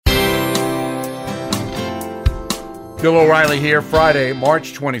Bill O'Reilly here, Friday,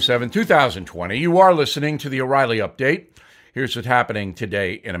 March 27, 2020. You are listening to the O'Reilly Update. Here's what's happening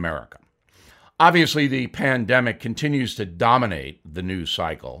today in America. Obviously, the pandemic continues to dominate the news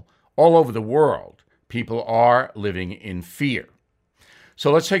cycle. All over the world, people are living in fear.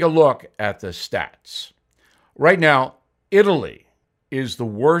 So let's take a look at the stats. Right now, Italy is the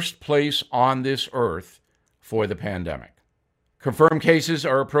worst place on this earth for the pandemic. Confirmed cases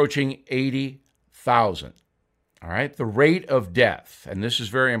are approaching 80,000. All right, the rate of death, and this is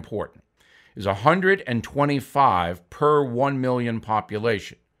very important, is 125 per 1 million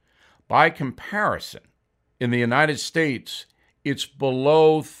population. By comparison, in the United States, it's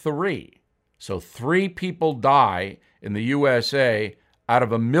below 3. So 3 people die in the USA out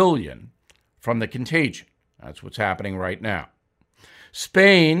of 1 million from the contagion. That's what's happening right now.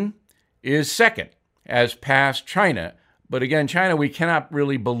 Spain is second, as passed China. But again, China, we cannot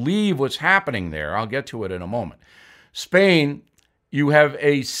really believe what's happening there. I'll get to it in a moment. Spain, you have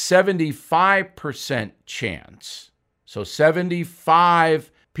a 75% chance. So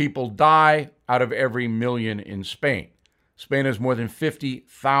 75 people die out of every million in Spain. Spain has more than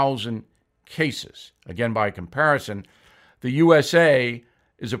 50,000 cases. Again, by comparison, the USA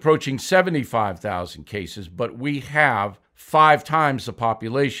is approaching 75,000 cases, but we have 5 times the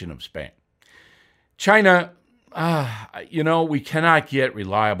population of Spain. China, we cannot get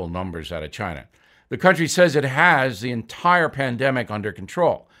reliable numbers out of China. The country says it has the entire pandemic under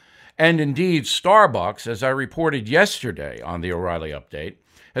control. And indeed, Starbucks, as I reported yesterday on the O'Reilly Update,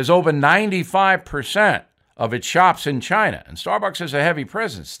 has opened 95% of its shops in China. And Starbucks has a heavy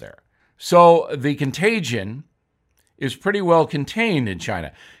presence there. So the contagion is pretty well contained in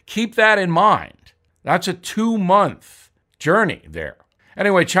China. Keep that in mind. That's a 2-month journey there.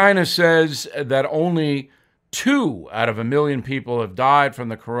 Anyway, China says that only 2 out of 1 million people have died from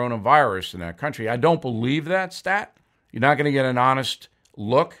the coronavirus in that country. I don't believe that stat. You're not going to get an honest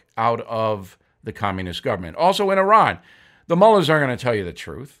look out of the communist government. Also in Iran, the mullahs aren't going to tell you the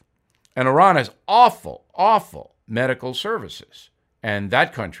truth. And Iran has awful medical services. And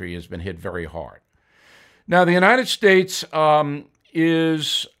that country has been hit very hard. Now, the United States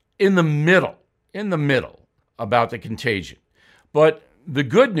is in the middle about the contagion. But the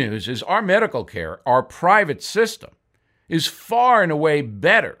good news is our medical care, our private system, is far and away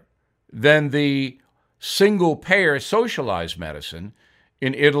better than the single-payer socialized medicine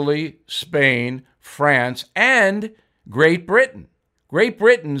in Italy, Spain, France, and Great Britain. Great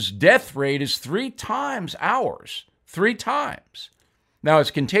Britain's death rate is 3 times ours. 3 times. Now,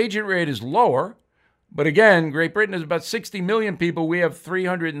 its contagion rate is lower, but again, Great Britain is about 60 million people. We have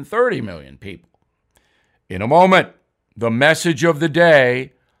 330 million people. In a moment, the message of the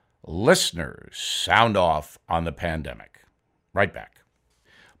day, listeners, sound off on the pandemic. Right back.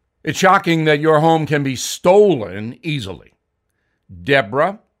 It's shocking that your home can be stolen easily.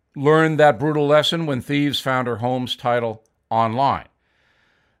 Deborah learned that brutal lesson when thieves found her home's title online.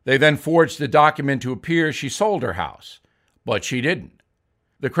 They then forged the document to appear she sold her house, but she didn't.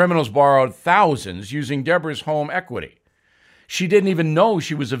 The criminals borrowed thousands using Deborah's home equity. She didn't even know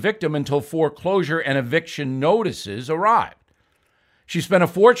she was a victim until foreclosure and eviction notices arrived. She spent a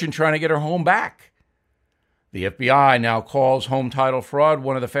fortune trying to get her home back. The FBI now calls home title fraud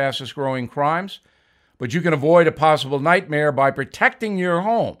one of the fastest growing crimes, but you can avoid a possible nightmare by protecting your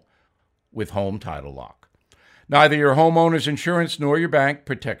home with Home Title Lock. Neither your homeowner's insurance nor your bank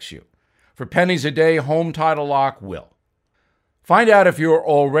protects you. For pennies a day, Home Title Lock will. Find out if you're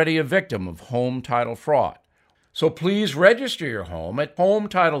already a victim of home title fraud. So please register your home at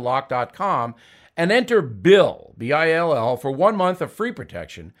HomeTitleLock.com and enter BILL, B-I-L-L, for 1 month of free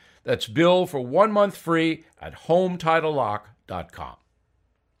protection. That's BILL for 1 month free at HomeTitleLock.com.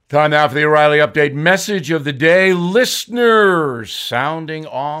 Time now for the O'Reilly Update message of the day. Listeners sounding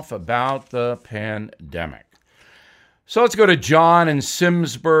off about the pandemic. So let's go to John in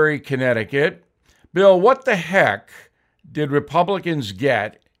Simsbury, Connecticut. Bill, what the heck did Republicans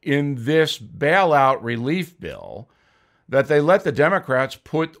get in this bailout relief bill that they let the Democrats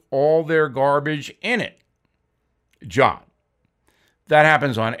put all their garbage in it? John, that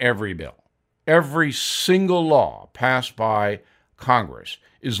happens on every bill. Every single law passed by Congress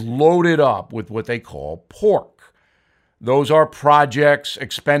is loaded up with what they call pork. Those are projects,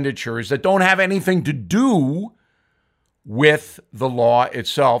 expenditures that don't have anything to do with the law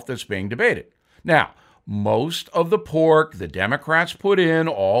itself that's being debated. Now, most of the pork the Democrats put in,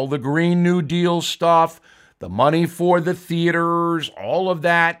 all the Green New Deal stuff, the money for the theaters, all of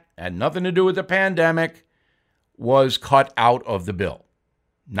that had nothing to do with the pandemic, was cut out of the bill.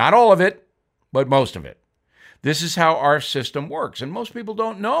 Not all of it, but most of it. This is how our system works, and most people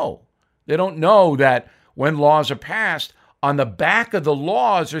don't know. They don't know that when laws are passed, on the back of the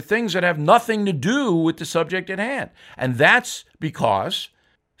laws are things that have nothing to do with the subject at hand. And that's because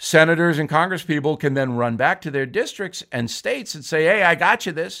senators and congresspeople can then run back to their districts and states and say, hey, I got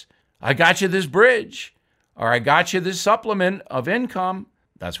you this. I got you this bridge, or I got you this supplement of income.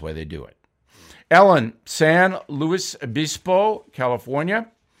 That's why they do it. Ellen, San Luis Obispo, California.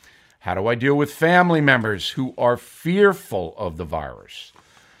 How do I deal with family members who are fearful of the virus?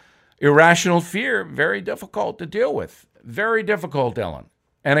 Irrational fear, very difficult to deal with. Very difficult, Ellen.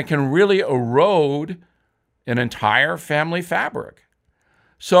 And it can really erode an entire family fabric.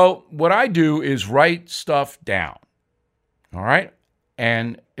 So what I do is write stuff down. All right?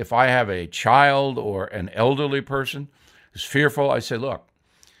 And if I have a child or an elderly person who's fearful, I say, look,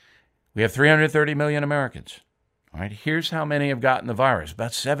 we have 330 million Americans. All right, here's how many have gotten the virus,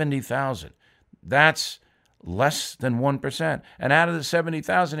 about 70,000. That's less than 1%. And out of the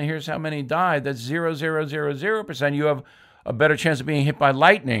 70,000, here's how many died. That's 0.0000%. You have a better chance of being hit by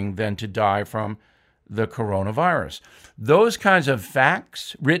lightning than to die from the coronavirus. Those kinds of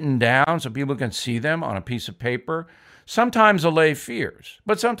facts written down so people can see them on a piece of paper sometimes allay fears,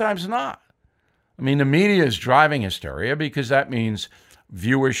 but sometimes not. I mean, the media is driving hysteria because that means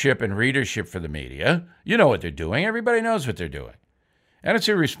viewership and readership for the media. You know what they're doing. Everybody knows what they're doing. And it's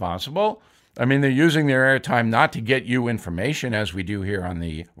irresponsible. I mean, they're using their airtime not to get you information as we do here on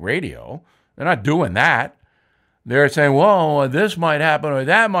the radio. They're not doing that. They're saying, well, this might happen or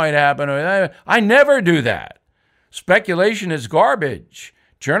that might happen or that. I never do that. Speculation is garbage.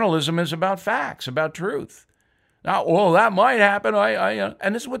 Journalism is about facts, about truth. Now, well, that might happen.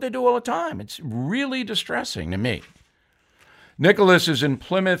 And this is what they do all the time. It's really distressing to me. Nicholas is in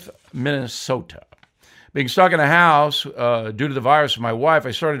Plymouth, Minnesota. Being stuck in a house due to the virus with my wife,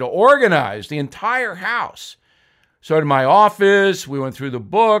 I started to organize the entire house. Started my office, we went through the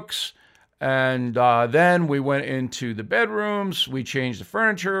books, and then we went into the bedrooms, we changed the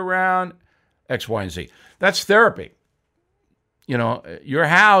furniture around, X, Y, and Z. That's therapy. You know, your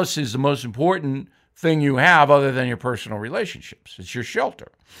house is the most important thing you have other than your personal relationships. It's your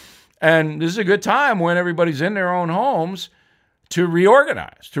shelter. And this is a good time when everybody's in their own homes to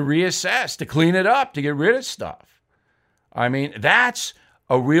reorganize, to reassess, to clean it up, to get rid of stuff. I mean, that's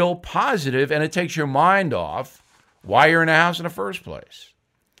a real positive, and it takes your mind off why you're in a house in the first place.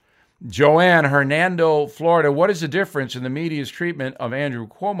 Joanne, Hernando, Florida. What is the difference in the media's treatment of Andrew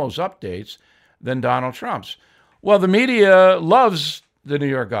Cuomo's updates than Donald Trump's? Well, the media loves the New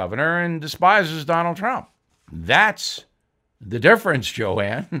York governor and despises Donald Trump. That's the difference,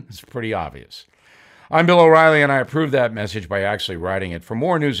 Joanne. It's pretty obvious. I'm Bill O'Reilly, and I approve that message by actually writing it. For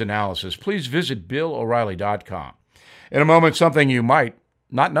more news analysis, please visit BillO'Reilly.com. In a moment, something you might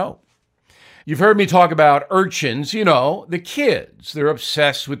not know. You've heard me talk about urchins, you know, the kids. They're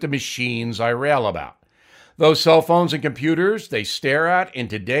obsessed with the machines I rail about. Those cell phones and computers they stare at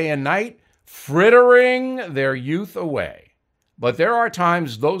into day and night, frittering their youth away. But there are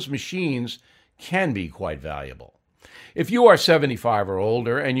times those machines can be quite valuable. If you are 75 or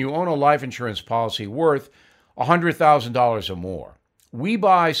older and you own a life insurance policy worth $100,000 or more, We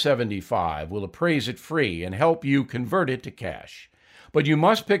Buy 75 will appraise it free and help you convert it to cash. But you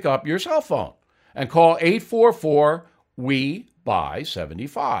must pick up your cell phone and call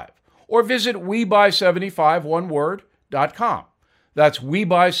 844-WE-BUY-75 or visit WeBuy75.com. That's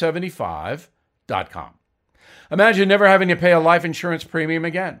WeBuy75.com. Imagine never having to pay a life insurance premium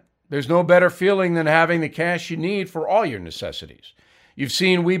again. There's no better feeling than having the cash you need for all your necessities. You've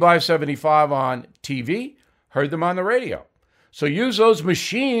seen We Buy 75 on TV, heard them on the radio. So use those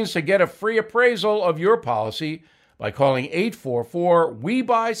machines to get a free appraisal of your policy by calling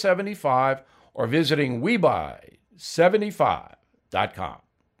 844-WE-BUY-75 or visiting WeBuy75.com.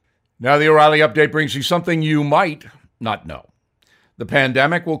 Now the O'Reilly Update brings you something you might not know. The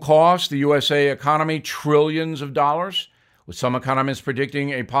pandemic will cost the USA economy trillions of dollars, with some economists predicting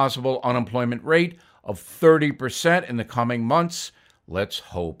a possible unemployment rate of 30% in the coming months. Let's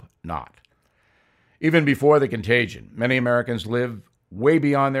hope not. Even before the contagion, many Americans live way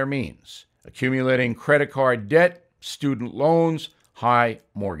beyond their means, accumulating credit card debt, student loans, high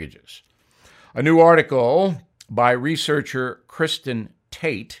mortgages. A new article by researcher Kristen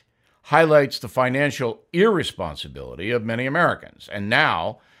Tate highlights the financial irresponsibility of many Americans, and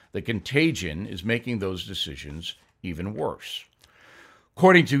now the contagion is making those decisions even worse.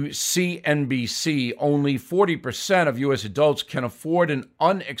 According to CNBC, only 40% of U.S. adults can afford an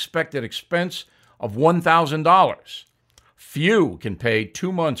unexpected expense of $1,000. Few can pay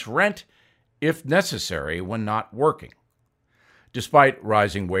 2 months' rent if necessary when not working. Despite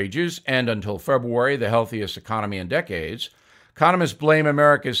rising wages and, until February, the healthiest economy in decades, Economists blame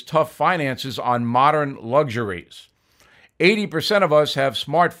America's tough finances on modern luxuries. 80% of us have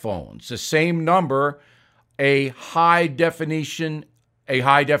smartphones, the same number a high definition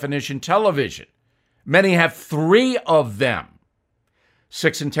television. Many have 3 of them.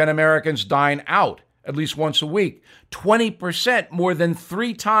 6 in 10 Americans dine out at least once a week. 20% more than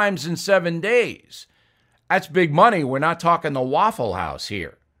 3 times in 7 days. That's big money. We're not talking the Waffle House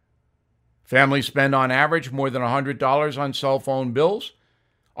here. Families spend on average more than $100 on cell phone bills,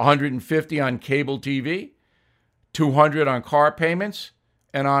 $150 on cable TV, $200 on car payments,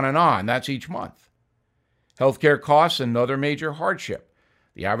 and on and on. That's each month. Healthcare costs, another major hardship.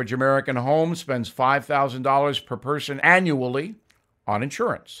 The average American home spends $5,000 per person annually on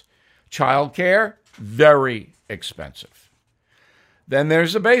insurance. Childcare, very expensive. Then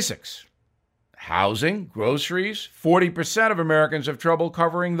there's the basics. Housing, groceries, 40% of Americans have trouble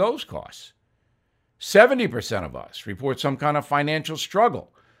covering those costs. 70% of us report some kind of financial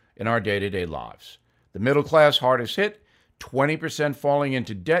struggle in our day-to-day lives. The middle class hardest hit, 20% falling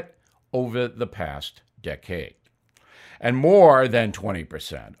into debt over the past decade. And more than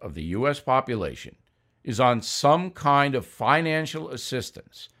 20% of the U.S. population is on some kind of financial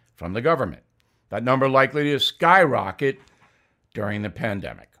assistance from the government. That number likely to skyrocket during the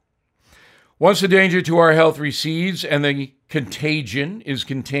pandemic. Once the danger to our health recedes and the contagion is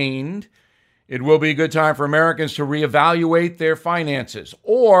contained, it will be a good time for Americans to reevaluate their finances.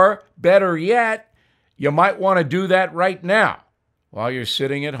 Or, better yet, you might want to do that right now while you're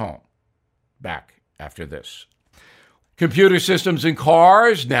sitting at home. Back after this. Computer systems in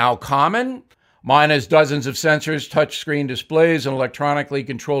cars, now common. Mine has dozens of sensors, touchscreen displays, and electronically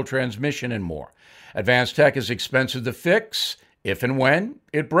controlled transmission and more. Advanced tech is expensive to fix if and when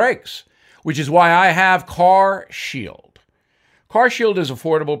it breaks, which is why I have CarShield. CarShield is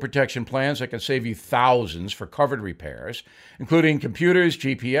affordable protection plans that can save you thousands for covered repairs, including computers,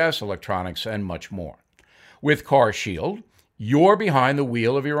 GPS, electronics, and much more. With CarShield, you're behind the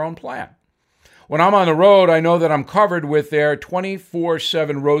wheel of your own plan. When I'm on the road, I know that I'm covered with their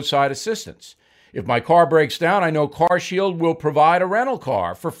 24/7 roadside assistance. If my car breaks down, I know CarShield will provide a rental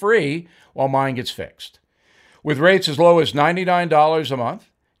car for free while mine gets fixed. With rates as low as $99 a month,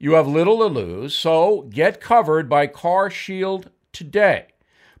 you have little to lose, so get covered by CarShield today.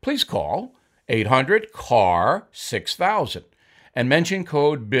 Please call 800-CAR-6000 and mention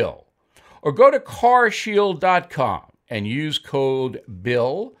code BILL. Or go to carshield.com and use code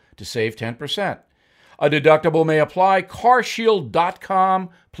BILL to save 10%. A deductible may apply.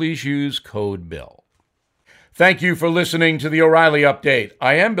 carshield.com. Please use code BILL. Thank you for listening to the O'Reilly Update.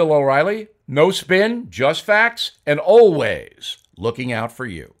 I am Bill O'Reilly. No spin, just facts, and always looking out for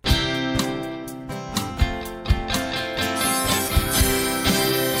you.